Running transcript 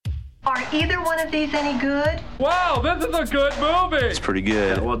either one of these any good? Wow, this is a good movie. It's pretty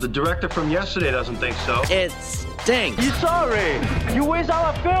good. Yeah, well, the director from yesterday doesn't think so. It stinks. You sorry? You waste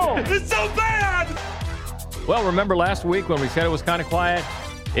our film. It's so bad. Well, remember last week when we said it was kind of quiet?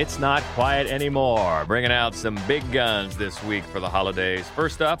 It's not quiet anymore. Bringing out some big guns this week for the holidays.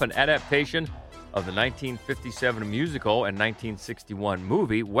 First up, an adaptation of the 1957 musical and 1961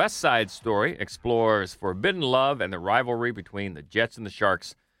 movie. West Side Story explores forbidden love and the rivalry between the Jets and the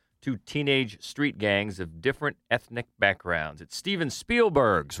Sharks, two teenage street gangs of different ethnic backgrounds. It's Steven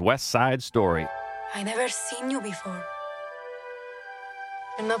Spielberg's West Side Story. I never seen you before.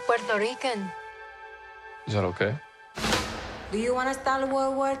 You're not Puerto Rican. Is that okay? Do you want to start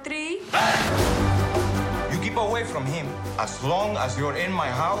World War III? You keep away from him as long as you're in my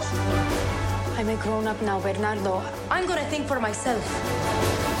house. I'm a grown-up now, Bernardo. I'm gonna think for myself.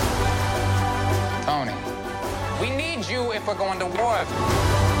 Tony, we need you if we're going to war.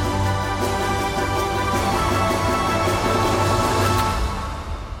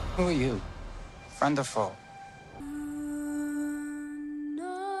 Who are you? Friend or foe?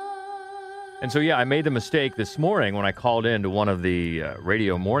 And so, yeah, I made the mistake this morning when I called into one of the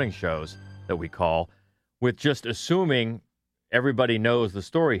radio morning shows that we call with just assuming everybody knows the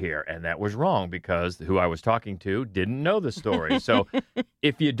story here. And that was wrong because who I was talking to didn't know the story. So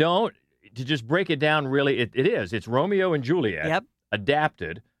if you don't, to just break it down, really, it is. It's Romeo and Juliet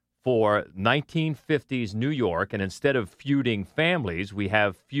adapted for 1950s New York. And instead of feuding families, we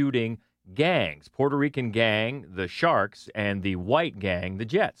have feuding gangs. Puerto Rican gang, the Sharks, and the white gang, the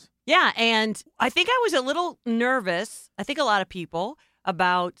Jets. Yeah, and I think I was a little nervous, I think a lot of people,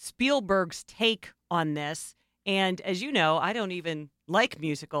 about Spielberg's take on this. And as you know, I don't even like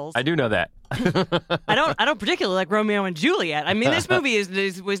musicals. I do know that. I don't particularly like Romeo and Juliet. I mean, this movie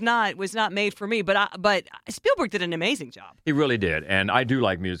was not made for me, but Spielberg did an amazing job. He really did, and I do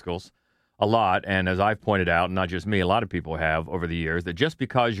like musicals a lot. And as I've pointed out, not just me, a lot of people have over the years, that just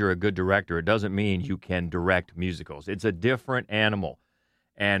because you're a good director, it doesn't mean you can direct musicals. It's a different animal.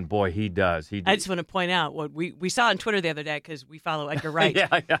 And boy, he does. I just want to point out what we saw on Twitter the other day because we follow Edgar Wright.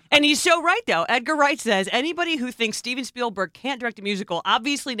 yeah. And he's so right, though. Edgar Wright says anybody who thinks Steven Spielberg can't direct a musical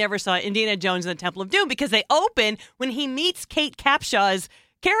obviously never saw Indiana Jones and the Temple of Doom because they open when he meets Kate Capshaw's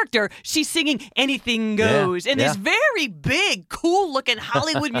character. She's singing Anything Goes. And this very big, cool-looking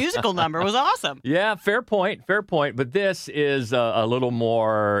Hollywood musical number was awesome. Yeah, fair point. But this is a little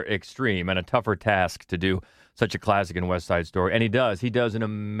more extreme and a tougher task to do. Such a classic in West Side Story. And he does an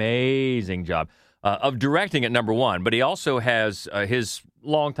amazing job of directing it, number one. But he also has his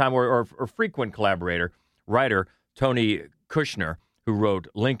longtime or frequent collaborator, writer, Tony Kushner, who wrote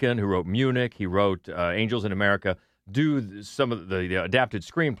Lincoln, who wrote Munich, he wrote Angels in America, do some of the adapted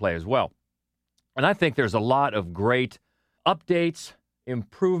screenplay as well. And I think there's a lot of great updates,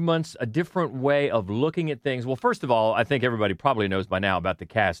 improvements, a different way of looking at things. Well, first of all, I think everybody probably knows by now about the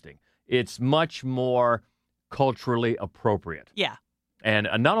casting. It's much more culturally appropriate. Yeah. And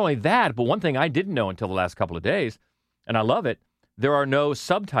not only that, but one thing I didn't know until the last couple of days, and I love it, there are no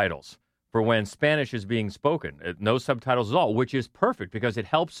subtitles for when Spanish is being spoken. No subtitles at all, which is perfect because it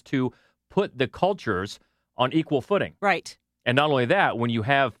helps to put the cultures on equal footing. Right. And not only that, when you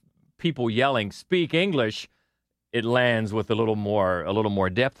have people yelling, speak English, it lands with a little more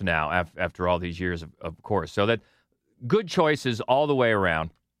depth now after all these years, of course. So that good choices all the way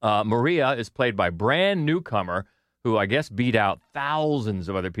around. Maria is played by brand newcomer who I guess beat out thousands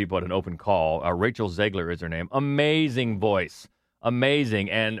of other people at an open call. Rachel Zegler is her name. Amazing voice. Amazing.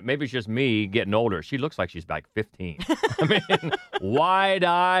 And maybe it's just me getting older. She looks like she's like 15. I mean,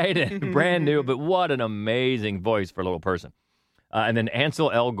 wide-eyed and brand new, but what an amazing voice for a little person. And then Ansel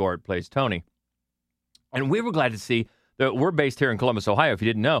Elgort plays Tony. And we were glad to see that we're based here in Columbus, Ohio, if you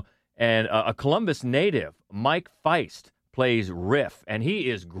didn't know. And a Columbus native, Mike Feist, plays Riff, and he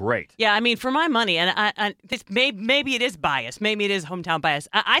is great. Yeah, I mean, for my money, and this maybe it is bias, maybe it is hometown bias.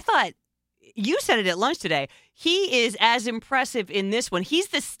 I thought, you said it at lunch today, he is as impressive in this one. He's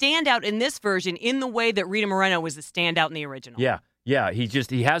the standout in this version in the way that Rita Moreno was the standout in the original. Yeah,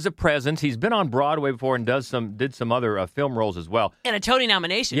 he has a presence. He's been on Broadway before and did some other film roles as well. And a Tony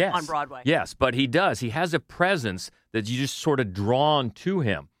nomination on Broadway. Yes, but he does. He has a presence that you just sort of drawn to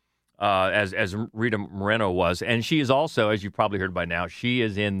him. As Rita Moreno was. And she is also, as you probably heard by now, she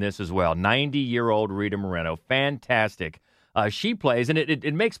is in this as well. 90-year-old Rita Moreno. Fantastic. She plays, and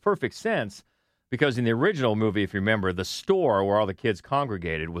it makes perfect sense because in the original movie, if you remember, the store where all the kids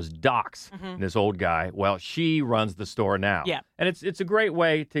congregated was Doc's, this old guy. Well, she runs the store now. Yeah. And it's a great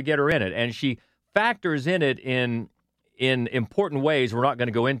way to get her in it. And she factors in it in important ways we're not going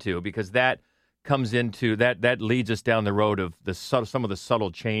to go into because that comes into that leads us down the road of some of the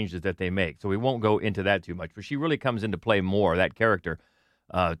subtle changes that they make. So we won't go into that too much, but she really comes into play more, that character,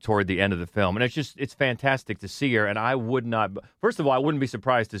 toward the end of the film. And it's fantastic to see her. And I would not, first of all, I wouldn't be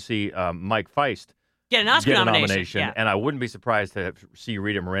surprised to see Mike Feist get an Oscar nomination. Yeah. And I wouldn't be surprised to see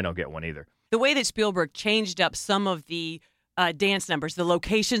Rita Moreno get one either. The way that Spielberg changed up some of the dance numbers, the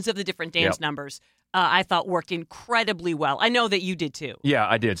locations of the different dance numbers, I thought worked incredibly well. I know that you did too. Yeah,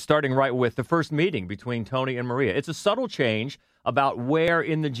 I did. Starting right with the first meeting between Tony and Maria. It's a subtle change about where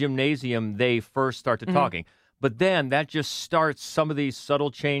in the gymnasium they first started talking. But then that just starts some of these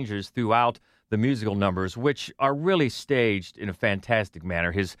subtle changes throughout the musical numbers, which are really staged in a fantastic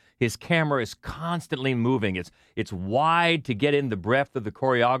manner. His camera is constantly moving. It's wide to get in the breadth of the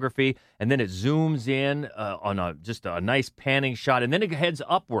choreography, and then it zooms in on just a nice panning shot, and then it heads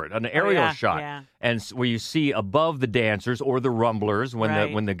upward, an aerial shot, and where you see above the dancers or the rumblers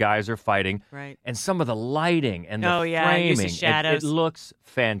when the guys are fighting, and some of the lighting and the framing. Use of shadows. It looks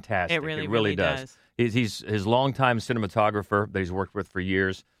fantastic. It really does. He's his longtime cinematographer that he's worked with for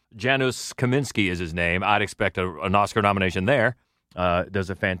years. Janusz Kaminski is his name. I'd expect an Oscar nomination there. Does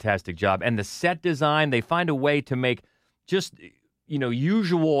a fantastic job. And the set design, they find a way to make just,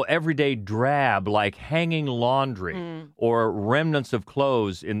 usual everyday drab like hanging laundry or remnants of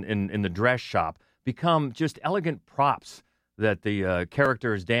clothes in the dress shop become just elegant props that the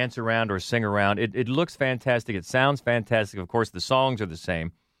characters dance around or sing around. It looks fantastic. It sounds fantastic. Of course, the songs are the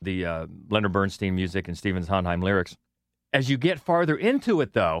same. The Leonard Bernstein music and Stephen Sondheim lyrics. As you get farther into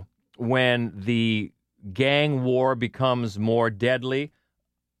it, though, when the gang war becomes more deadly,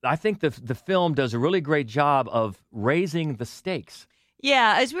 I think the film does a really great job of raising the stakes.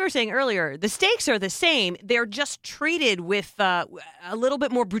 Yeah, as we were saying earlier, the stakes are the same. They're just treated with a little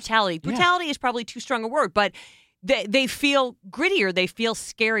bit more brutality. Brutality is probably too strong a word, but they feel grittier. They feel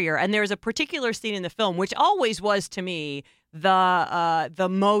scarier. And there's a particular scene in the film, which always was to me the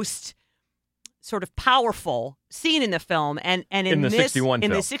most sort of powerful scene in the film, and in the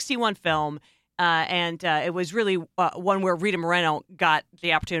 61 film, and it was really one where Rita Moreno got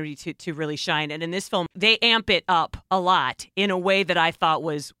the opportunity to really shine. And in this film, they amp it up a lot in a way that I thought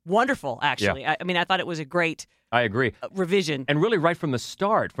was wonderful. Actually, I mean, I thought it was a great. I agree. Revision. And really right from the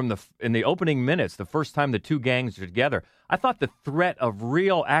start, in the opening minutes, the first time the two gangs are together, I thought the threat of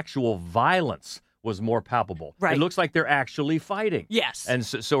real, actual violence was more palpable. Right. It looks like they're actually fighting. Yes. And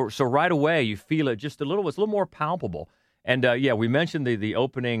so right away you feel it just it's a little more palpable. And we mentioned the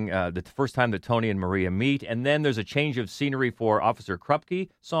opening, the first time that Tony and Maria meet, and then there's a change of scenery for Officer Krupke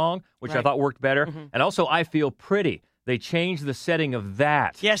song, which I thought worked better. And also I Feel Pretty. They changed the setting of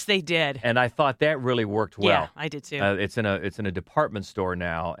that. Yes, they did. And I thought that really worked well. Yeah, I did too. It's in a department store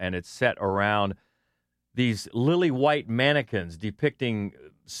now, and it's set around these lily white mannequins depicting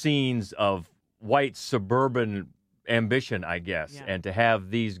scenes of white suburban ambition, I guess, and to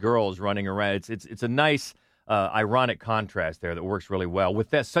have these girls running around, it's a nice ironic contrast there that works really well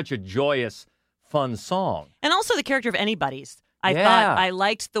with such a joyous, fun song. And also the character of Anybody's. I thought I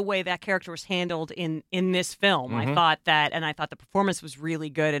liked the way that character was handled in this film. I thought the performance was really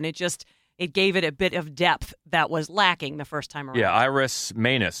good, and it gave it a bit of depth that was lacking the first time around. Yeah, Iris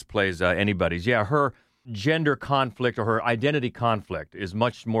Manus plays Anybody's. Yeah, her gender conflict or her identity conflict is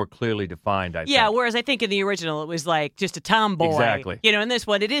much more clearly defined, I think. Yeah, whereas I think in the original it was like just a tomboy. Exactly. In this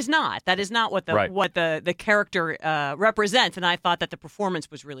one it is not. That is not what the character represents, and I thought that the performance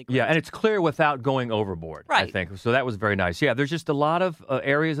was really great. Yeah, and it's clear without going overboard, right. I think. So that was very nice. Yeah, there's just a lot of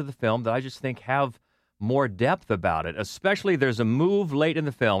areas of the film that I just think have more depth about it. Especially there's a move late in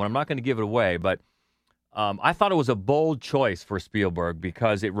the film, and I'm not going to give it away, but I thought it was a bold choice for Spielberg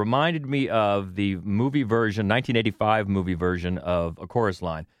because it reminded me of the movie version, 1985 movie version of A Chorus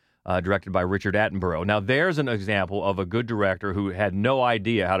Line, directed by Richard Attenborough. Now, there's an example of a good director who had no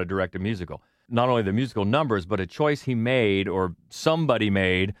idea how to direct a musical. Not only the musical numbers, but a choice he made or somebody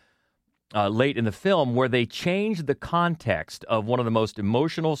made late in the film where they changed the context of one of the most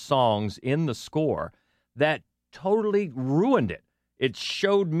emotional songs in the score that totally ruined it. It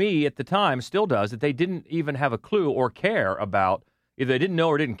showed me at the time, still does, that they didn't even have a clue or care about, either they didn't know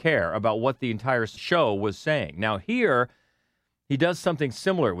or didn't care about what the entire show was saying. Now here, he does something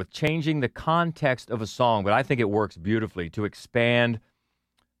similar with changing the context of a song, but I think it works beautifully to expand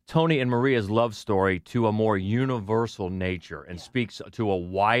Tony and Maria's love story to a more universal nature and speaks to a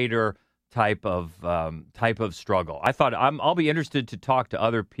wider type of struggle. I thought I'll be interested to talk to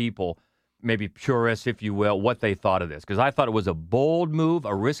other people, maybe purists, if you will, what they thought of this. Because I thought it was a bold move,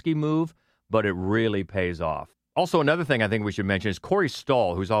 a risky move, but it really pays off. Also, another thing I think we should mention is Corey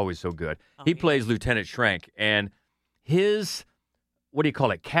Stoll, who's always so good. He plays Lieutenant Schrank, and his what do you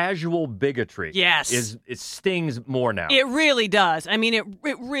call it? Casual bigotry. Yes. It stings more now. It really does. I mean, it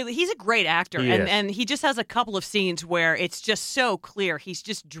really, he's a great actor. He is. And he just has a couple of scenes where it's just so clear. He's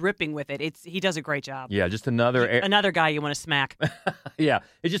just dripping with it. He does a great job. Yeah, just another guy you want to smack. Yeah,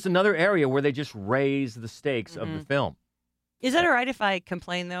 it's just another area where they just raise the stakes of the film. Is that all right if I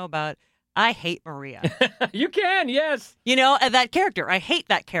complain, though, about I hate Maria? You can, yes. You know, that character. I hate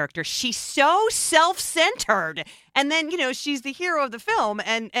that character. She's so self-centered. And then, she's the hero of the film,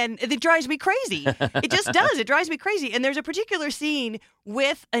 and it drives me crazy. It just does. It drives me crazy. And there's a particular scene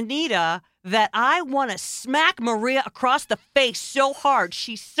with Anita that I want to smack Maria across the face so hard.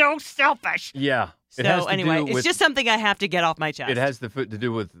 She's so selfish. Yeah. So anyway, it's just something I have to get off my chest. It has to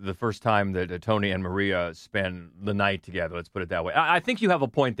do with the first time that Tony and Maria spend the night together. Let's put it that way. I think you have a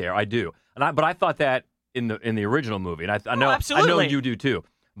point there. I do, but I thought that in the original movie, and I know you do too.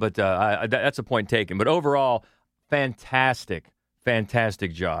 But that's a point taken. But overall, fantastic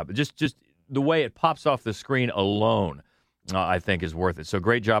job. Just the way it pops off the screen alone, I think is worth it. So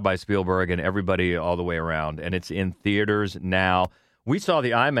great job by Spielberg and everybody all the way around, and it's in theaters now. We saw the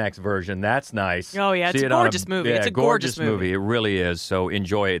IMAX version. That's nice. Oh, yeah. It's a gorgeous movie. Yeah, it's a gorgeous movie. It really is. So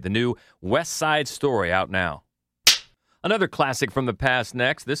enjoy it. The new West Side Story out now. Another classic from the past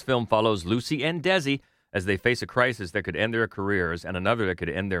next. This film follows Lucy and Desi as they face a crisis that could end their careers and another that could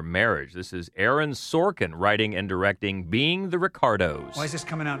end their marriage. This is Aaron Sorkin writing and directing Being the Ricardos. Why is this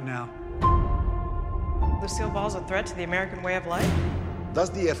coming out now? Lucille Ball's a threat to the American way of life?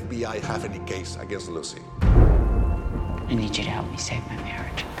 Does the FBI have any case against Lucy? I need you to help me save my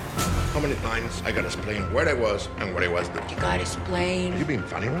marriage. How many times I gotta explain where I was and what I was doing? You gotta explain. You being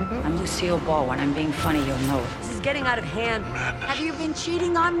funny right now? I'm Lucille Ball. When I'm being funny, you'll know it. This is getting out of hand. Madness. Have you been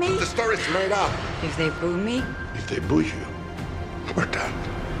cheating on me? The story's made up. If they boo me? If they boo you, we're done.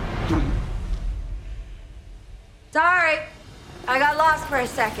 Sorry. I got lost for a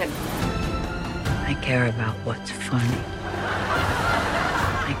second. I care about what's funny.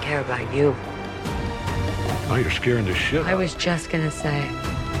 I care about you. Oh, you're scaring the shit. I was just gonna say.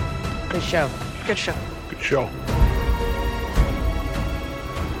 Good show. Good show. Good show.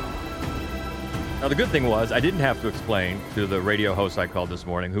 Now, the good thing was I didn't have to explain to the radio host I called this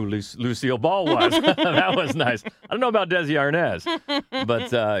morning who Lucille Ball was. That was nice. I don't know about Desi Arnaz.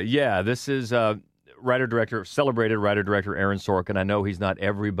 But, yeah, this is celebrated writer-director Aaron Sorkin. I know he's not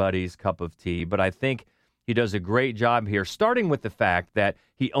everybody's cup of tea, but I think he does a great job here, starting with the fact that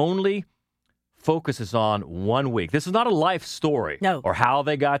he only focuses on 1 week. This is not a life story or how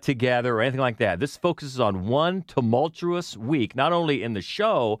they got together or anything like that. This focuses on one tumultuous week, not only in the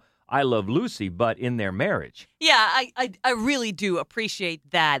show, I Love Lucy, but in their marriage. Yeah, I really do appreciate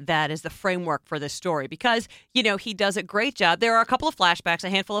that is the framework for this story because, he does a great job. There are a couple of flashbacks, a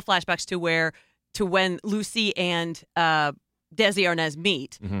handful of flashbacks to when Lucy and Desi Arnaz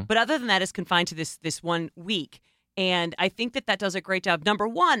meet. Mm-hmm. But other than that, it's confined to this 1 week. And I think that does a great job, number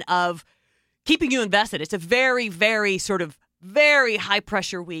one, of keeping you invested. It's a very, very sort of very high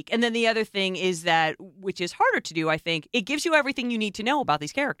pressure week. And then the other thing is that, which is harder to do, I think, it gives you everything you need to know about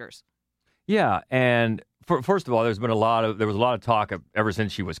these characters. Yeah. And first of all, there was a lot of talk ever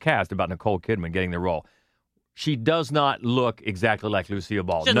since she was cast about Nicole Kidman getting the role. She does not look exactly like Lucille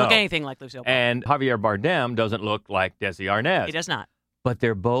Ball. She doesn't look anything like Lucille Ball. And Javier Bardem doesn't look like Desi Arnaz. He does not. But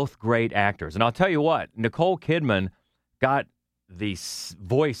they're both great actors. And I'll tell you what, Nicole Kidman got the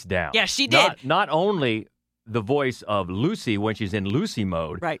voice down. Yeah, she did. Not only the voice of Lucy when she's in Lucy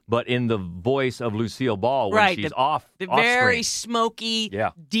mode, right, but in the voice of Lucille Ball when she's off very screen. Smoky,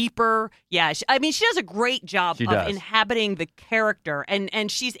 deeper. Yeah, she does a great job of inhabiting the character, and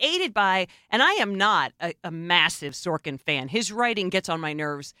she's aided by, and I am not a massive Sorkin fan. His writing gets on my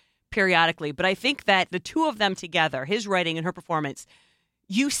nerves periodically, but I think that the two of them together, his writing and her performance,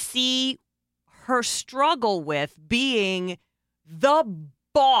 you see her struggle with being the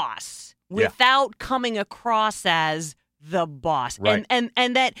boss without coming across as the boss. Right. And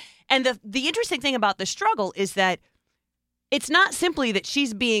the interesting thing about the struggle is that it's not simply that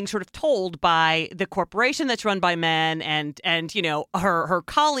she's being sort of told by the corporation that's run by men and her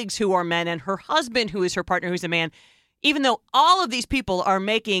colleagues who are men and her husband who is her partner who's a man, even though all of these people are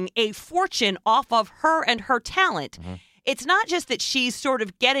making a fortune off of her and her talent. Mm-hmm. It's not just that she's sort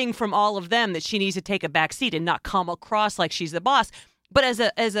of getting from all of them that she needs to take a back seat and not come across like she's the boss. But as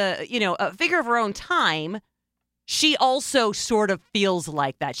a figure of her own time, she also sort of feels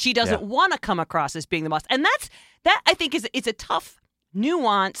like that. She doesn't want to come across as being the boss. And that I think is a tough,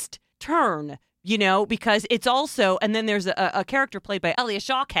 nuanced turn, because it's also, and then there's a character played by Elia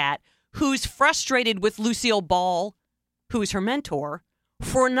Shawkat who's frustrated with Lucille Ball, who's her mentor,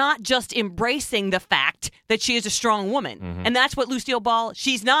 for not just embracing the fact that she is a strong woman. Mm-hmm. And that's what Lucille Ball,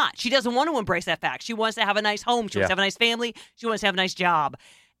 she's not. She doesn't want to embrace that fact. She wants to have a nice home. She wants to have a nice family. She wants to have a nice job.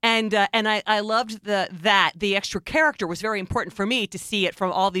 And I loved the extra character was very important for me to see it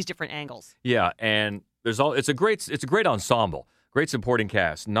from all these different angles. Yeah, and it's a great ensemble. Great supporting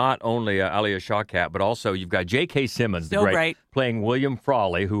cast. Not only Alia Shawkat, but also you've got J.K. Simmons, the great, playing William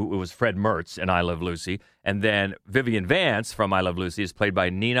Frawley, who was Fred Mertz in I Love Lucy. And then Vivian Vance from I Love Lucy is played by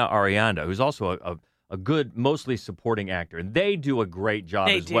Nina Arianda, who's also a good, mostly supporting actor. And they do a great job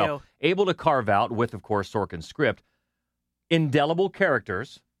well. Able to carve out, with, of course, Sorkin's script, indelible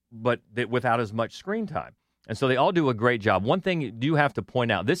characters, but without as much screen time. And so they all do a great job. One thing you do have to point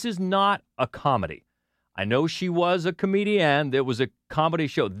out, this is not a comedy. I know she was a comedian. It was a comedy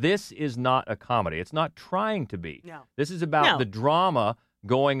show. This is not a comedy. It's not trying to be. No. This is about the drama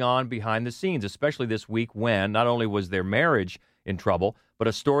going on behind the scenes, especially this week when not only was their marriage in trouble, but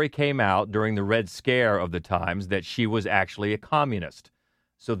a story came out during the Red Scare of the times that she was actually a communist.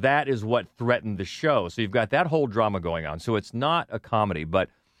 So that is what threatened the show. So you've got that whole drama going on. So it's not a comedy. But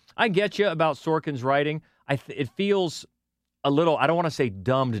I get you about Sorkin's writing. It feels a little, I don't want to say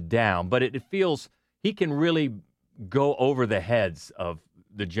dumbed down, but it feels... He can really go over the heads of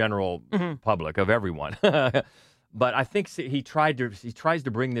the general public, of everyone. But I think he tries to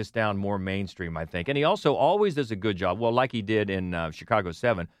bring this down more mainstream, I think. And he also always does a good job, well, like he did in Chicago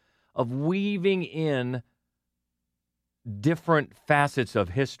 7, of weaving in different facets of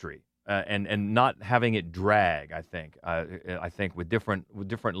history and not having it drag, I think. I think with different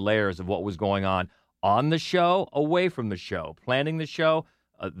layers of what was going on the show, away from the show, planning the show,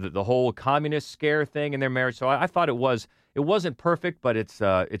 the whole communist scare thing in their marriage. So I thought it wasn't perfect, but it's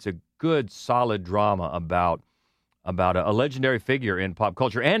a good, solid drama about a legendary figure in pop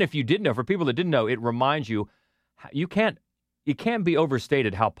culture. And if you didn't know, for people that didn't know, it reminds you, it can't be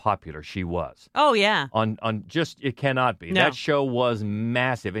overstated how popular she was. Oh yeah. It cannot be. No. That show was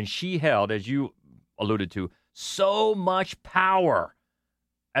massive, and she held, as you alluded to, so much power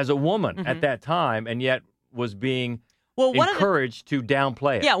as a woman at that time, and yet was being encouraged to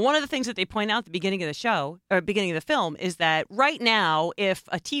downplay it. Yeah, one of the things that they point out at the beginning of the show, or beginning of the film, is that right now, if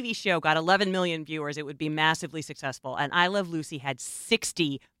a TV show got 11 million viewers, it would be massively successful. And I Love Lucy had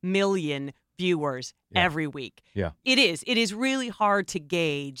 60 million viewers every week. Yeah. It is really hard to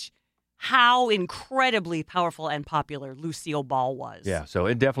gauge how incredibly powerful and popular Lucille Ball was. Yeah, so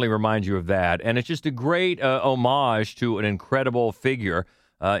it definitely reminds you of that. And it's just a great homage to an incredible figure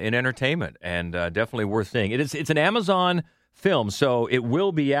in entertainment, and definitely worth seeing. It's an Amazon film, so it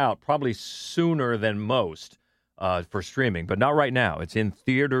will be out probably sooner than most for streaming, but not right now. It's in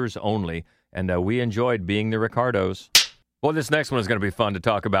theaters only, and we enjoyed being the Ricardos. Well, this next one is going to be fun to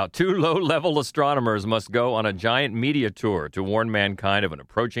talk about. 2 low-level astronomers must go on a giant media tour to warn mankind of an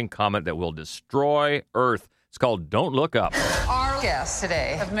approaching comet that will destroy Earth. It's called Don't Look Up. Our guests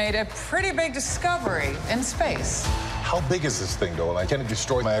today have made a pretty big discovery in space. How big is this thing, though? Can it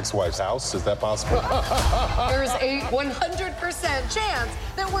destroy my ex-wife's house? Is that possible? There's a 100% chance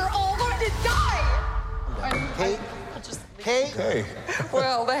that we're all going to die. Kate? Kate? Hey.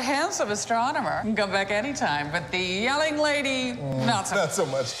 Well, the handsome astronomer can come back anytime, but the yelling lady, not so much. Not so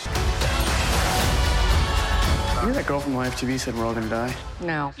much. You know that girl from YFTV said we're all going to die?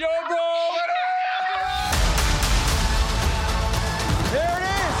 No. Yo, bro! There it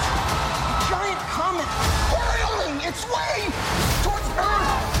is! Giant comet hurling its way towards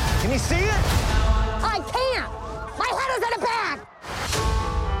Earth! Can you see it? I can't! My head is in a bag!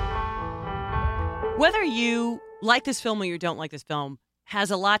 Whether you like this film or you don't like this film has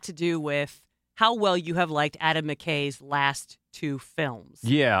a lot to do with how well you have liked Adam McKay's last 2 films.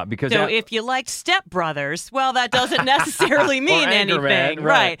 Yeah, because... So if you liked Step Brothers, well, that doesn't necessarily mean anything.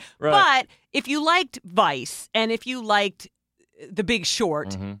 Right. But if you liked Vice and if you liked The Big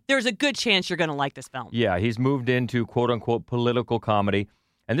Short, there's a good chance you're going to like this film. Yeah, he's moved into quote-unquote political comedy.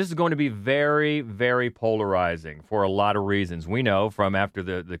 And this is going to be very, very polarizing for a lot of reasons. We know from after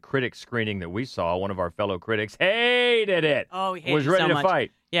the critic screening that we saw, one of our fellow critics hated it. Oh, he hated was it ready so to much.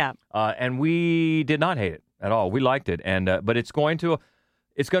 fight. Yeah. And we did not hate it at all. We liked it. And but it's going to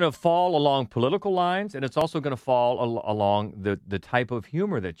fall along political lines, and it's also going to fall along the type of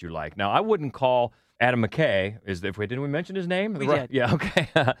humor that you like. Now, I wouldn't call Adam McKay, didn't we mention his name? We did. Yeah, okay.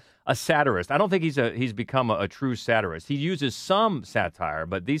 A satirist. I don't think he's become a true satirist. He uses some satire,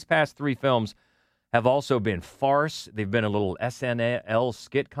 but these past 3 films have also been farce. They've been a little SNL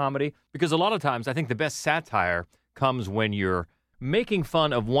skit comedy, because a lot of times I think the best satire comes when you're making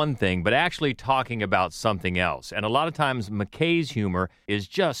fun of one thing, but actually talking about something else. And a lot of times McKay's humor is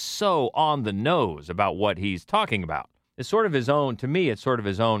just so on the nose about what he's talking about. is sort of his own, to me, it's sort of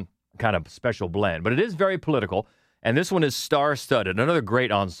his own kind of special blend. But it is very political, and this one is star-studded. Another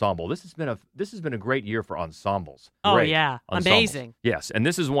great ensemble. This has been a great year for ensembles. Oh, Great yeah. ensembles. Amazing. Yes, and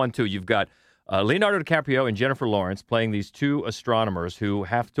this is one, too. You've got Leonardo DiCaprio and Jennifer Lawrence playing these two astronomers who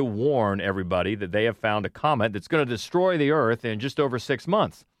have to warn everybody that they have found a comet that's going to destroy the Earth in just over 6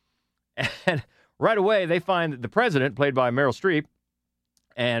 months. And right away, they find that the president, played by Meryl Streep,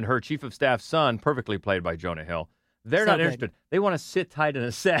 and her chief of staff's son, perfectly played by Jonah Hill, they're not interested. They want to sit tight and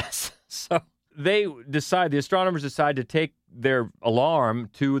assess. So the astronomers decide to take their alarm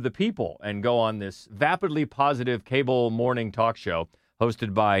to the people and go on this vapidly positive cable morning talk show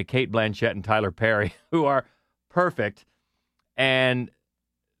hosted by Cate Blanchett and Tyler Perry, who are perfect. And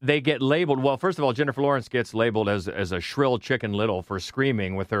they get labeled, well, first of all, Jennifer Lawrence gets labeled as a shrill Chicken Little for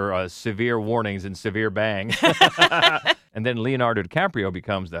screaming with her severe warnings and severe bang. And then Leonardo DiCaprio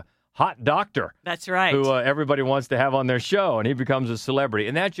becomes the hot doctor. That's right. Who everybody wants to have on their show, and he becomes a celebrity.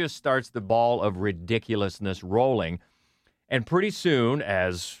 And that just starts the ball of ridiculousness rolling. And pretty soon,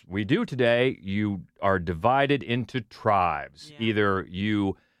 as we do today, you are divided into tribes. Yeah. Either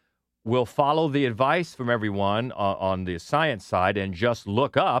you will follow the advice from everyone on the science side and just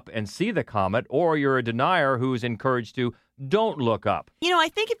look up and see the comet, or you're a denier who's encouraged to don't look up. You know, I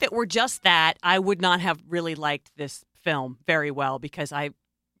think if it were just that, I would not have really liked this film very well, because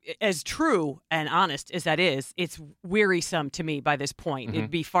as true and honest as that is, it's wearisome to me by this point. Mm-hmm.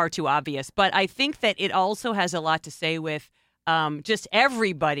 It'd be far too obvious. But I think that it also has a lot to say with just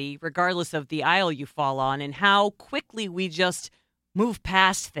everybody, regardless of the aisle you fall on, and how quickly we just move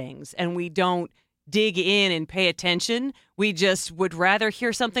past things and we don't dig in and pay attention. We just would rather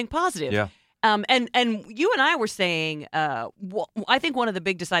hear something positive. Yeah. And you and I were saying, I think one of the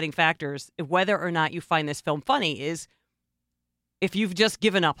big deciding factors, whether or not you find this film funny, is if you've just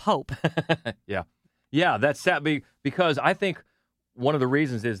given up hope. Yeah, that's sad, because I think one of the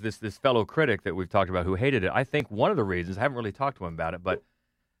reasons is this fellow critic that we've talked about who hated it. I think one of the reasons, I haven't really talked to him about it, but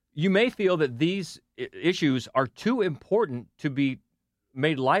you may feel that these issues are too important to be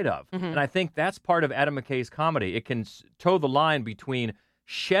made light of. Mm-hmm. And I think that's part of Adam McKay's comedy. It can toe the line between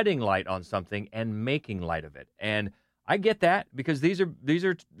shedding light on something and making light of it. And I get that, because these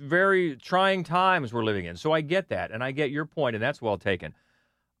are very trying times we're living in. So I get that, and I get your point, and that's well taken.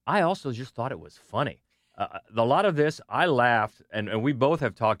 I also just thought it was funny. A lot of this, I laughed, and we both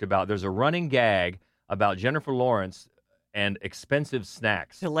have talked about, there's a running gag about Jennifer Lawrence and expensive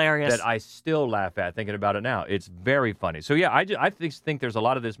snacks. Hilarious. That I still laugh at thinking about it now. It's very funny. So yeah, I think there's a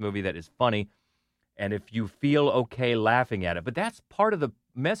lot of this movie that is funny, and if you feel okay laughing at it. But that's part of the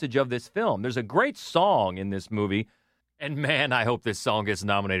message of this film. There's a great song in this movie, and man, I hope this song gets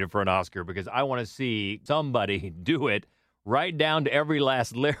nominated for an Oscar, because I want to see somebody do it right down to every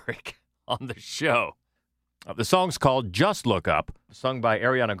last lyric on the show. The song's called Just Look Up, sung by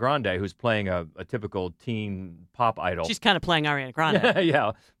Ariana Grande, who's playing a typical teen pop idol. She's kind of playing Ariana Grande.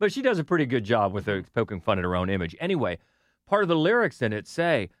 Yeah, but she does a pretty good job with poking fun at her own image. Anyway, part of the lyrics in it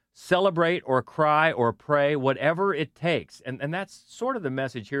say, celebrate or cry or pray, whatever it takes. And that's sort of the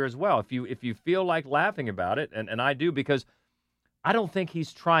message here as well. If you feel like laughing about it, and I do, because I don't think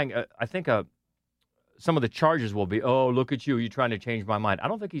he's trying, I think some of the charges will be, oh, look at you, you're trying to change my mind. I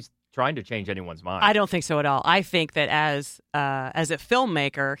don't think he's trying to change anyone's mind. I don't think so at all. I think that as a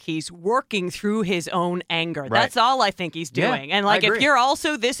filmmaker, he's working through his own anger. Right. That's all I think he's doing. Yeah, and like, if you're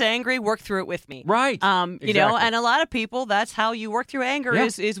also this angry, work through it with me. Right. Exactly. You know, and a lot of people, that's how you work through anger,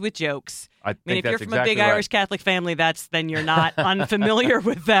 is with jokes. I mean, if you're from exactly a big Irish Catholic family, then you're not unfamiliar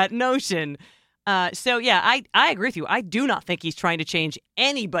with that notion. So yeah, I agree with you. I do not think he's trying to change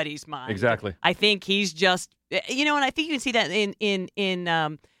anybody's mind. Exactly. I think he's just, and I think you can see that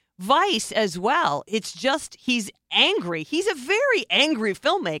in Vice as well. It's just, he's angry. He's a very angry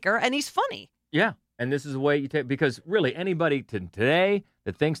filmmaker, and he's funny. Yeah, and this is the way you take, because really anybody today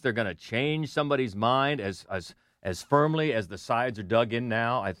that thinks they're going to change somebody's mind as firmly as the sides are dug in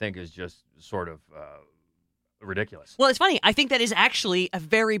now, I think is just sort of ridiculous. Well, it's funny. I think that is actually a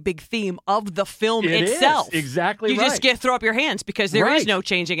very big theme of the film itself. Is. Exactly you right. just throw up your hands, because there is no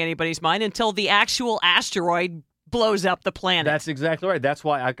changing anybody's mind until the actual asteroid blows up the planet. That's exactly right. That's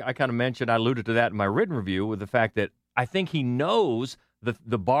why I kind of mentioned, I alluded to that in my written review, with the fact that I think he knows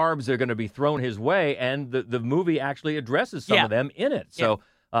the barbs are going to be thrown his way, and the movie actually addresses some of them in it. So,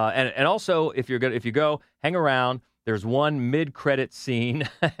 and also, if you go, hang around, there's one mid-credit scene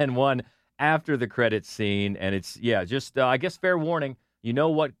and one after the credits scene, and it's, just, I guess, fair warning. You know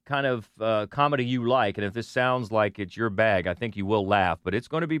what kind of comedy you like, and if this sounds like it's your bag, I think you will laugh, but it's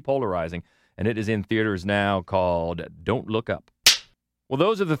going to be polarizing, and it is in theaters now, called Don't Look Up. Well,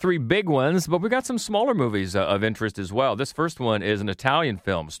 those are the three big ones, but we got some smaller movies of interest as well. This first one is an Italian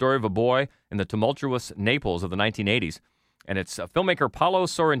film, story of a boy in the tumultuous Naples of the 1980s. And it's filmmaker Paolo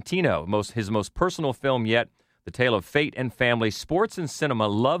Sorrentino, his most personal film yet, the tale of fate and family, sports and cinema,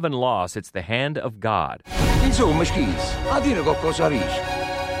 love and loss. It's The Hand of God. Insomma, skis, a dire qualcosa riesci.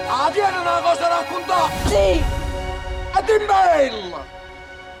 A dire una cosa da raccontare! Sì! A Timbella!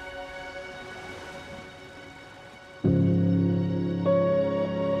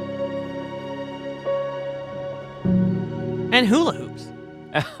 And hula hoops.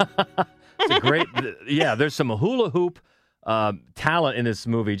 It's a great, yeah, there's some hula hoop talent in this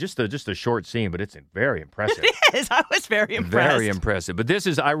movie. Just a short scene, but it's very impressive. It is. I was very impressed. Very impressive.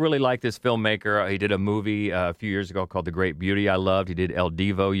 But I really like this filmmaker. He did a movie a few years ago called The Great Beauty I loved. He did El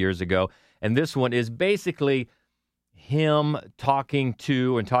Divo years ago. And this one is basically him talking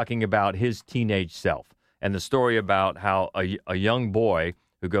about his teenage self and the story about how a young boy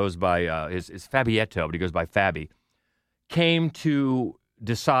who goes by, is Fabietto, but he goes by Fabi, came to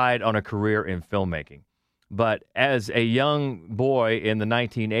decide on a career in filmmaking. But as a young boy in the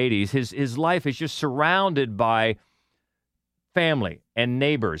 1980s, his life is just surrounded by family and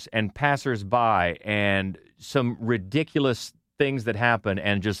neighbors and passersby and some ridiculous things that happen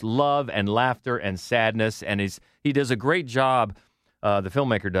and just love and laughter and sadness. And he does a great job, the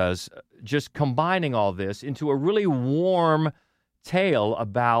filmmaker does, just combining all this into a really warm tale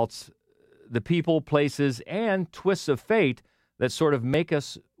about the people, places, and twists of fate that sort of make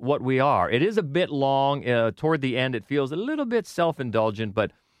us what we are. It is a bit long. Toward the end, it feels a little bit self-indulgent,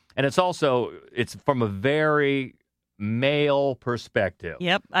 and it's from a very male perspective.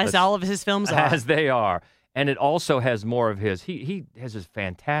 Yep, as all of his films are. As they are. And it also has more of his. He has this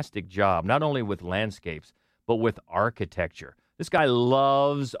fantastic job, not only with landscapes, but with architecture. This guy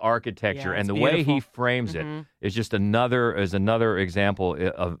loves architecture, and the beautiful way he frames it is just another example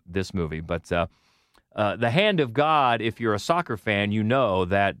of this movie. But The Hand of God, if you're a soccer fan, you know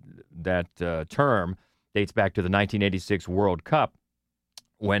that term dates back to the 1986 World Cup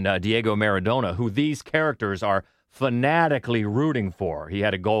when Diego Maradona, who these characters are fanatically rooting for, he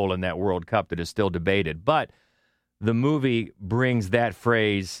had a goal in that World Cup that is still debated. But the movie brings that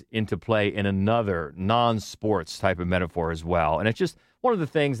phrase into play in another non-sports type of metaphor as well. And it's just one of the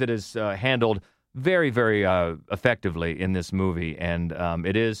things that is handled very, very effectively in this movie. And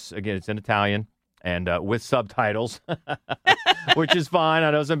it is, again, it's in Italian and with subtitles, which is fine. I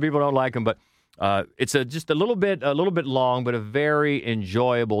know some people don't like them, but it's just a little bit long, but a very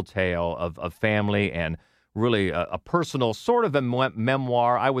enjoyable tale of family and really a personal sort of a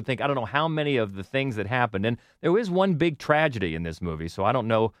memoir. I would think, I don't know how many of the things that happened. And there is one big tragedy in this movie, so I don't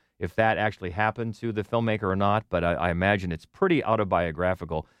know if that actually happened to the filmmaker or not, but I imagine it's pretty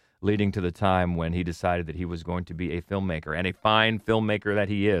autobiographical, leading to the time when he decided that he was going to be a filmmaker, and a fine filmmaker that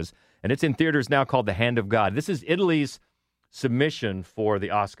he is. And it's in theaters now, called The Hand of God. This is Italy's submission for the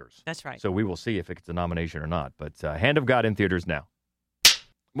Oscars. That's right. So we will see if it gets a nomination or not. But Hand of God in theaters now.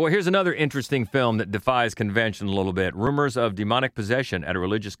 Well, here's another interesting film that defies convention a little bit. Rumors of demonic possession at a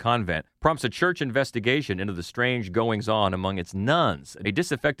religious convent prompts a church investigation into the strange goings-on among its nuns. A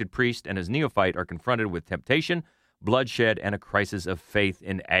disaffected priest and his neophyte are confronted with temptation, bloodshed, and a crisis of faith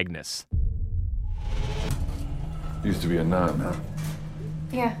in Agnes. Used to be a nun, huh?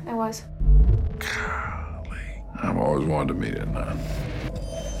 Yeah, I was. Golly. I've always wanted to meet a nun.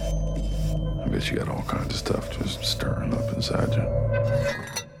 I bet you got all kinds of stuff just stirring up inside you.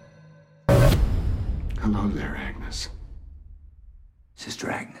 Hello there, Agnes. Sister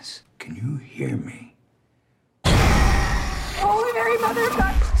Agnes, can you hear me? Holy Mary, Mother of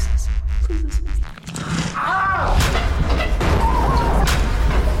God. Please listen.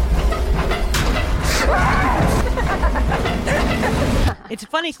 It's a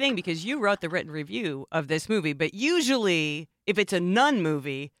funny thing because you wrote the written review of this movie, but usually if it's a nun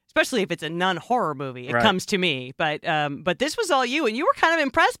movie, especially if it's a nun horror movie, it comes to me. But this was all you, and you were kind of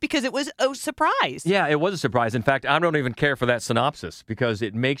impressed because it was a surprise. Yeah, it was a surprise. In fact, I don't even care for that synopsis because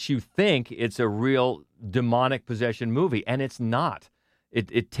it makes you think it's a real demonic possession movie, and it's not.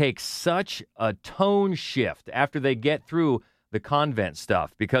 It takes such a tone shift after they get through the convent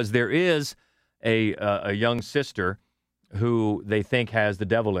stuff, because there is a young sister who they think has the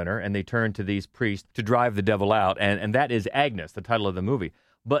devil in her, and they turn to these priests to drive the devil out, and that is Agnes, the title of the movie.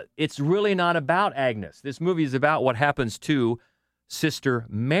 But it's really not about Agnes. This movie is about what happens to Sister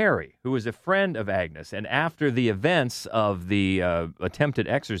Mary, who is a friend of Agnes. And after the events of the attempted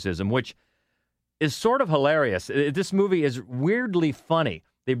exorcism, which is sort of hilarious, this movie is weirdly funny.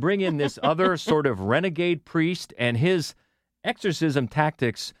 They bring in this other sort of renegade priest, and his exorcism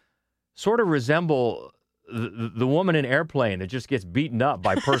tactics sort of resemble the woman in Airplane that just gets beaten up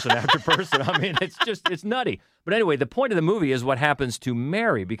by person after person. I mean, it's nutty. But anyway, the point of the movie is what happens to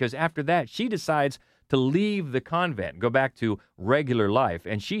Mary, because after that, she decides to leave the convent, go back to regular life.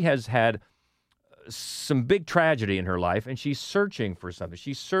 And she has had some big tragedy in her life, and she's searching for something.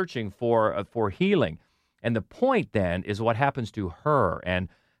 She's searching for healing. And the point then is what happens to her and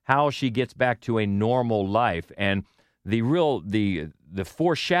how she gets back to a normal life. And the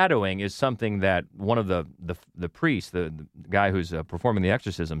foreshadowing is something that one of the priests, the guy who's performing the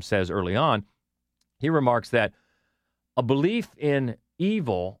exorcism, says early on. He remarks that a belief in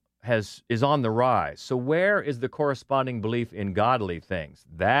evil is on the rise. So where is the corresponding belief in godly things?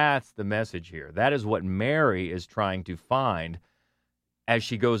 That's the message here. That is what Mary is trying to find as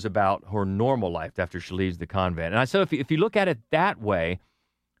she goes about her normal life after she leaves the convent. And so if you look at it that way,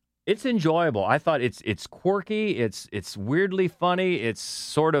 it's enjoyable. I thought it's quirky, it's weirdly funny,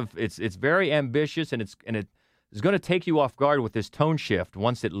 it's very ambitious, and it is going to take you off guard with this tone shift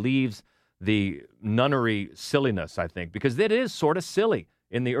once it leaves the nunnery silliness, I think, because it is sort of silly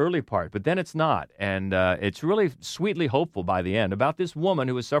in the early part, but then it's not. And it's really sweetly hopeful by the end about this woman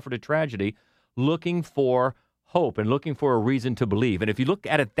who has suffered a tragedy looking for hope and looking for a reason to believe. And if you look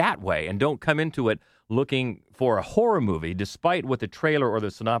at it that way and don't come into it looking for a horror movie, despite what the trailer or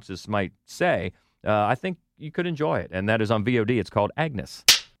the synopsis might say, I think you could enjoy it. And that is on VOD. It's called Agnes.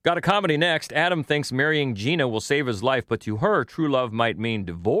 Got a comedy next. Adam thinks marrying Gina will save his life, but to her, true love might mean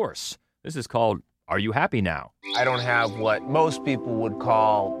divorce. This is called Are You Happy Now? I don't have what most people would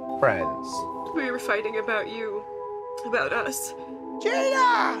call friends. We were fighting about you, about us.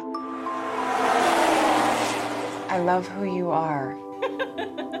 Gina! I love who you are.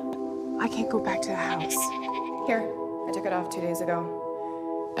 I can't go back to the house. Here, I took it off 2 days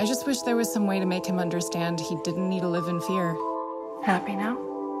ago. I just wish there was some way to make him understand he didn't need to live in fear. Happy now?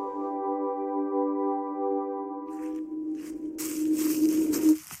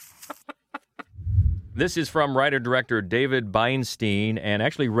 This is from writer-director David Beinstein, and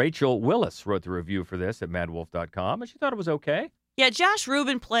actually Rachel Willis wrote the review for this at madwolf.com, and she thought it was okay. Yeah, Josh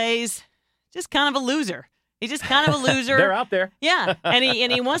Rubin plays just kind of a loser. He's just kind of a loser. They're out there. Yeah, and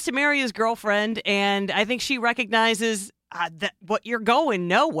he wants to marry his girlfriend, and I think she recognizes that what you're going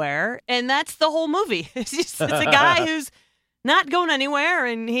nowhere, and that's the whole movie. It's a guy who's not going anywhere,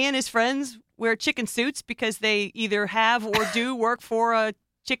 and he and his friends wear chicken suits because they either have or do work for a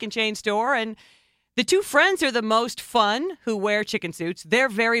chicken chain store, and the two friends are the most fun who wear chicken suits. They're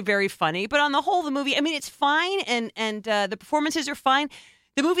very, very funny, but on the whole, the movie, I mean, it's fine, and the performances are fine.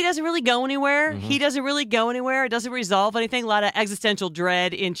 The movie doesn't really go anywhere. Mm-hmm. He doesn't really go anywhere. It doesn't resolve anything. A lot of existential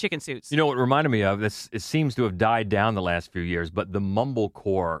dread in chicken suits. You know what reminded me of this? It seems to have died down the last few years, but the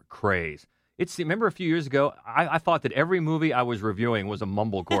mumblecore craze. Remember a few years ago, I thought that every movie I was reviewing was a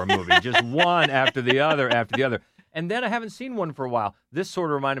mumblecore movie, just one after the other after the other. And then I haven't seen one for a while. This sort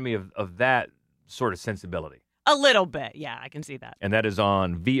of reminded me of that sort of sensibility. A little bit. Yeah, I can see that. And that is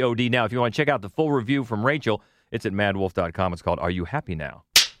on VOD now. If you want to check out the full review from Rachel, it's at madwolf.com. It's called Are You Happy Now?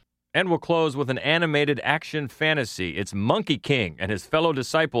 And we'll close with an animated action fantasy. It's Monkey King and his fellow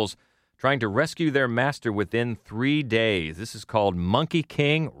disciples trying to rescue their master within 3 days. This is called Monkey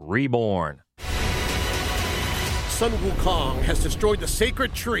King Reborn. Sun Wukong has destroyed the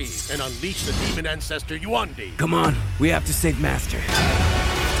sacred tree and unleashed the demon ancestor Yuandi. Come on, we have to save Master. Is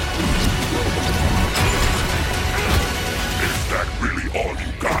that really all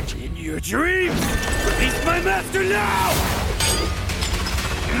you got? In your dreams! Release my master now!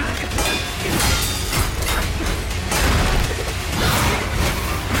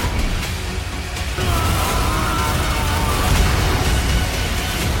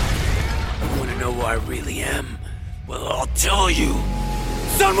 You want to know who I really am? Well, I'll tell you.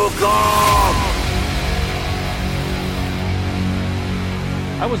 Sun Wukong!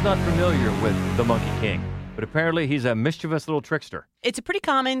 I was not familiar with the Monkey King, but apparently he's a mischievous little trickster. It's a pretty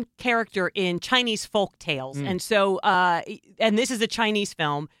common character in Chinese folk tales, and so and this is a Chinese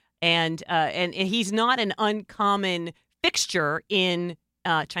film, and he's not an uncommon fixture in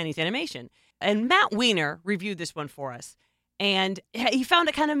Chinese animation. And Matt Weiner reviewed this one for us, and he found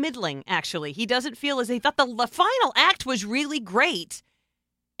it kind of middling. Actually, he doesn't feel as he thought the final act was really great.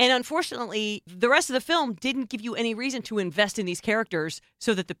 And unfortunately, the rest of the film didn't give you any reason to invest in these characters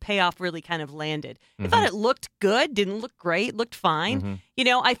so that the payoff really kind of landed. I thought it looked good, didn't look great, looked fine. You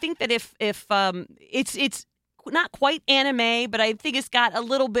know, I think that if it's not quite anime, but I think it's got a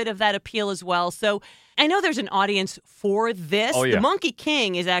little bit of that appeal as well. So I know there's an audience for this. Oh, yeah. The Monkey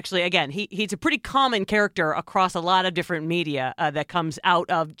King is actually, again, he's a pretty common character across a lot of different media that comes out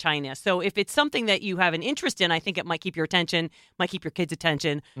of China. So if it's something that you have an interest in, I think it might keep your attention, might keep your kids'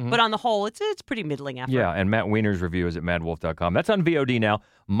 attention. Mhm. But on the whole, it's pretty middling effort. Yeah, and Matt Weiner's review is at madwolf.com. That's on VOD now.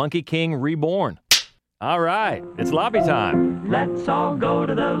 Monkey King Reborn. All right, it's lobby time. Let's all go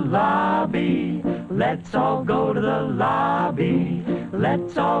to the lobby. Let's all go to the lobby.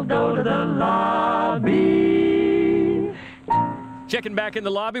 Let's all go to the lobby. Checking back in the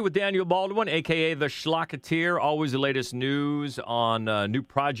lobby with Daniel Baldwin, a.k.a. the Schlocketeer. Always the latest news on new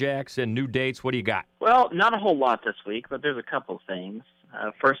projects and new dates. What do you got? Well, not a whole lot this week, but there's a couple of things.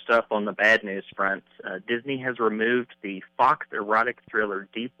 First up, on the bad news front, Disney has removed the Fox erotic thriller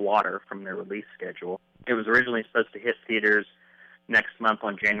Deep Water from their release schedule. It was originally supposed to hit theaters next month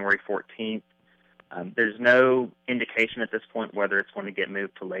on January 14th. There's no indication at this point whether it's going to get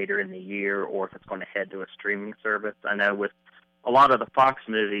moved to later in the year or if it's going to head to a streaming service. I know with a lot of the Fox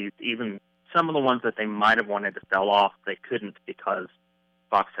movies, even some of the ones that they might have wanted to sell off, they couldn't because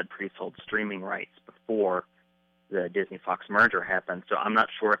Fox had pre-sold streaming rights before the Disney-Fox merger happened. So I'm not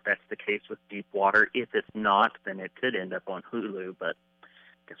sure if that's the case with Deep Water. If it's not, then it could end up on Hulu, but I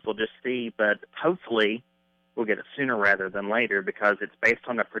guess we'll just see. But hopefully we'll get it sooner rather than later because it's based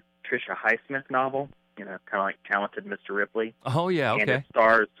on a Patricia Highsmith novel, kind of like Talented Mr. Ripley. Oh, yeah, okay. And it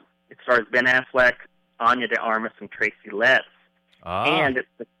stars Ben Affleck, Anya de Armas, and Tracy Letts. And it's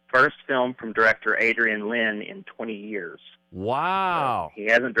the first film from director Adrian Lyne in 20 years. Wow. So he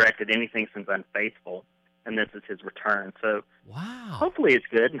hasn't directed anything since Unfaithful, and this is his return. So hopefully it's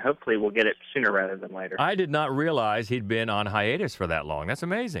good, and hopefully we'll get it sooner rather than later. I did not realize he'd been on hiatus for that long. That's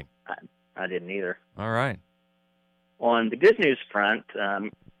amazing. I didn't either. All right. On the good news front,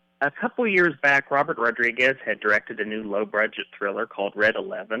 a couple years back, Robert Rodriguez had directed a new low-budget thriller called Red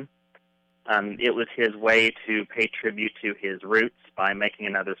 11. It was his way to pay tribute to his roots by making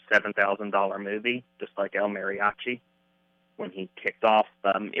another $7,000 movie, just like El Mariachi, when he kicked off.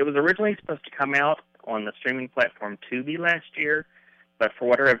 It was originally supposed to come out on the streaming platform Tubi last year, but for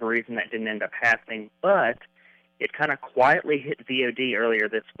whatever reason that didn't end up happening. But it kind of quietly hit VOD earlier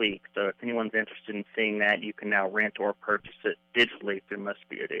this week, so if anyone's interested in seeing that, you can now rent or purchase it digitally through most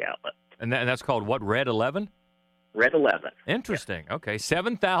VOD outlets. And that's called what, Red 11? Red 11. Interesting. Yeah. Okay,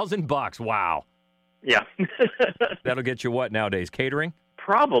 $7,000. Wow. Yeah. That'll get you what nowadays? Catering?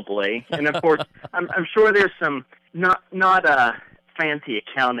 Probably. And of course, I'm sure there's some not fancy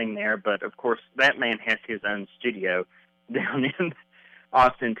accounting there, but of course that man has his own studio down in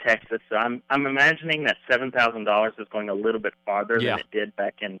Austin, Texas. So I'm imagining that $7,000 is going a little bit farther than it did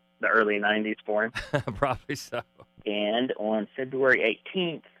back in the early 90s for him. Probably so. And on February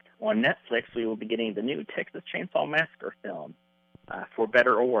 18th on Netflix, we will be getting the new Texas Chainsaw Massacre film, for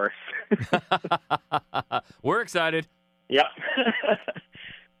better or worse. We're excited. Yep.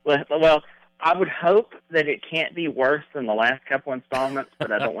 Well, I would hope that it can't be worse than the last couple installments,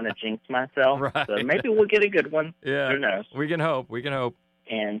 but I don't want to jinx myself. Right. So maybe we'll get a good one. Yeah. Who knows? We can hope.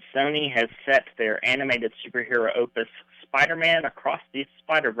 And Sony has set their animated superhero opus Spider-Man Across the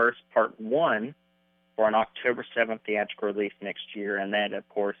Spider-Verse Part 1 for an October 7th theatrical release next year, and that, of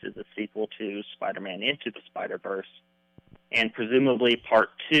course, is a sequel to Spider-Man Into the Spider-Verse. And presumably Part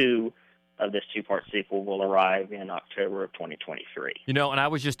 2 of this two-part sequel will arrive in October of 2023. And I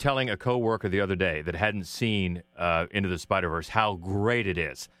was just telling a coworker the other day that hadn't seen Into the Spider-Verse how great it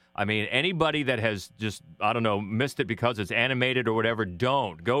is. I mean, anybody that has just, missed it because it's animated or whatever,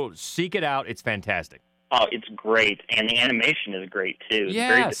 don't. Go seek it out. It's fantastic. Oh, it's great. And the animation is great, too. It's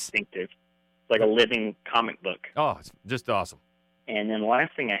very distinctive. It's like a living comic book. Oh, it's just awesome. And then the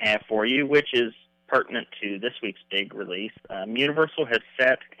last thing I have for you, which is pertinent to this week's big release, Universal has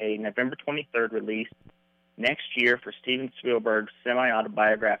set a November 23rd release next year for Steven Spielberg's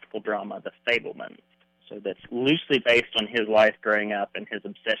semi-autobiographical drama, The Fabelmans. So that's loosely based on his life growing up and his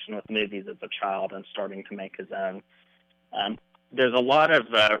obsession with movies as a child and starting to make his own. There's a lot of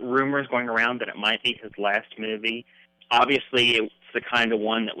rumors going around that it might be his last movie. Obviously, it's the kind of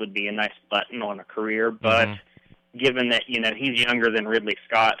one that would be a nice button on a career, but given that, he's younger than Ridley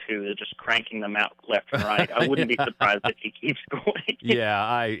Scott, who is just cranking them out left and right, I wouldn't be surprised if he keeps going.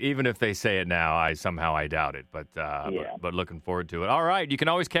 Yeah, even if they say it now, I doubt it, but looking forward to it. All right, you can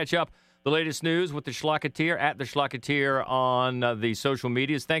always catch up the latest news with the Schlocketeer at the Schlocketeer on the social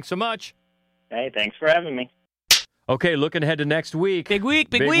medias. Thanks so much. Hey, thanks for having me. Okay, looking ahead to next week. Big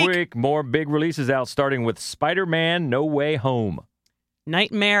week. More big releases out, starting with Spider-Man No Way Home.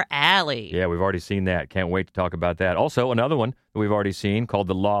 Nightmare Alley. Yeah, we've already seen that. Can't wait to talk about that. Also, another one that we've already seen called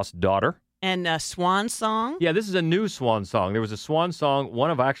The Lost Daughter. And Swan Song. Yeah, this is a new Swan Song. There was a Swan Song,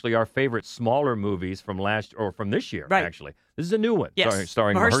 one of actually our favorite smaller movies from this year, right. actually. This is a new one. Yes.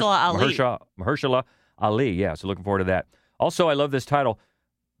 Starring Mahershala Ali. Yeah, so looking forward to that. Also, I love this title,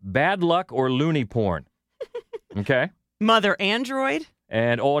 Bad Luck or Looney Porn. Okay. Mother Android.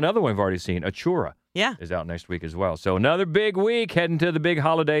 And, another one we've already seen, Achura. Yeah. Is out next week as well. So another big week heading to the big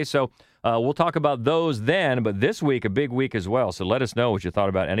holiday. So we'll talk about those then, but this week, a big week as well. So let us know what you thought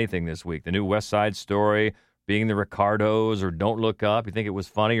about anything this week. The new West Side Story, being the Ricardos, or Don't Look Up. You think it was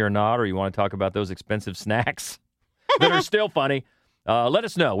funny or not, or you want to talk about those expensive snacks that are still funny. Let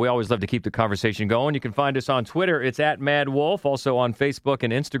us know. We always love to keep the conversation going. You can find us on Twitter. It's at Mad Wolf. Also on Facebook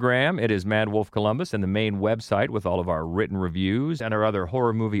and Instagram, it is Mad Wolf Columbus, and the main website with all of our written reviews and our other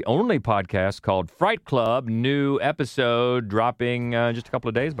horror movie only podcast called Fright Club. New episode dropping just a couple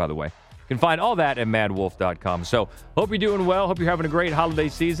of days, by the way. You can find all that at madwolf.com. So hope you're doing well. Hope you're having a great holiday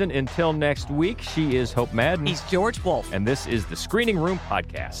season. Until next week, she is Hope Madden. He's George Wolf. And this is the Screening Room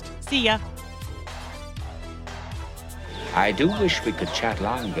Podcast. See ya. I do wish we could chat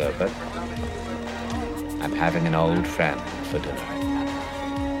longer, but I'm having an old friend for dinner.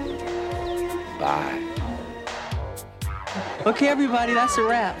 Bye. Okay, everybody, that's a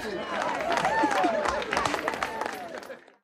wrap.